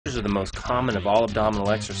are the most common of all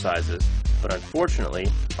abdominal exercises, but unfortunately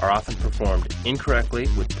are often performed incorrectly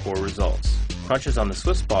with poor results. Crunches on the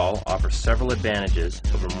Swiss ball offer several advantages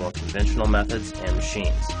over more conventional methods and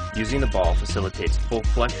machines. Using the ball facilitates full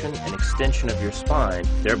flexion and extension of your spine,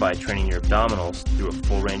 thereby training your abdominals through a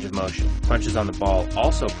full range of motion. Crunches on the ball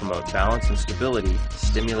also promote balance and stability,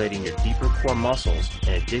 stimulating your deeper core muscles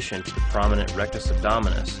in addition to the prominent rectus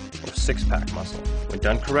abdominis, or six-pack muscle. When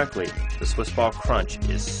done correctly, the Swiss ball crunch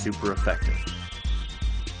is super effective.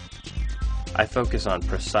 I focus on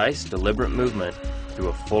precise, deliberate movement through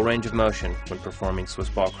a full range of motion when performing Swiss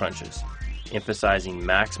ball crunches, emphasizing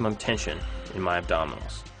maximum tension in my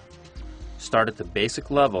abdominals. Start at the basic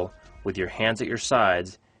level with your hands at your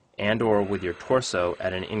sides and/or with your torso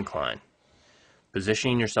at an incline.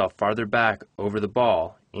 Positioning yourself farther back over the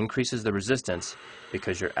ball increases the resistance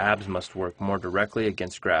because your abs must work more directly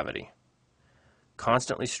against gravity.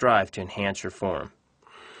 Constantly strive to enhance your form.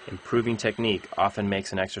 Improving technique often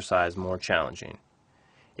makes an exercise more challenging.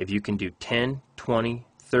 If you can do 10, 20,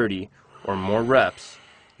 30, or more reps,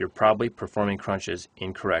 you're probably performing crunches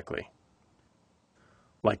incorrectly.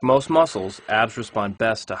 Like most muscles, abs respond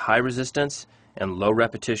best to high resistance and low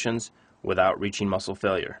repetitions without reaching muscle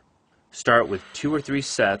failure. Start with 2 or 3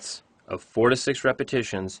 sets of 4 to 6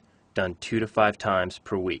 repetitions done 2 to 5 times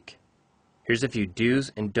per week. Here's a few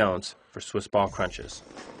do's and don'ts for Swiss ball crunches.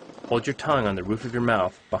 Hold your tongue on the roof of your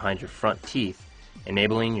mouth behind your front teeth,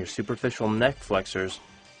 enabling your superficial neck flexors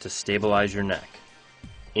to stabilize your neck.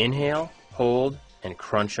 Inhale, hold, and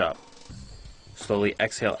crunch up. Slowly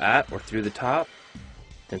exhale at or through the top,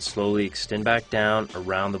 then slowly extend back down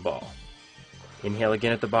around the ball. Inhale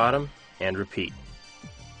again at the bottom, and repeat.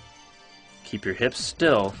 Keep your hips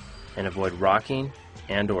still and avoid rocking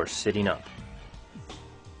and/or sitting up.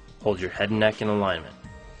 Hold your head and neck in alignment.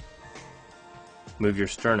 Move your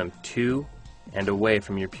sternum to and away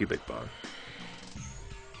from your pubic bone.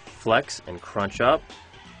 Flex and crunch up,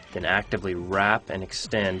 then actively wrap and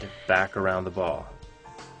extend back around the ball.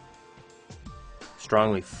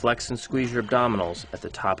 Strongly flex and squeeze your abdominals at the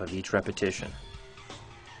top of each repetition.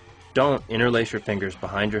 Don't interlace your fingers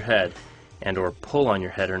behind your head and/or pull on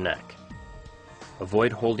your head or neck.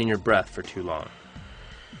 Avoid holding your breath for too long.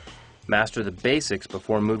 Master the basics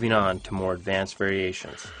before moving on to more advanced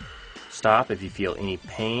variations. Stop if you feel any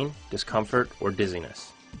pain, discomfort, or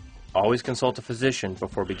dizziness. Always consult a physician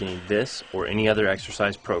before beginning this or any other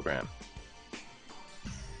exercise program.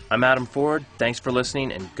 I'm Adam Ford. Thanks for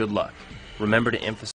listening and good luck. Remember to emphasize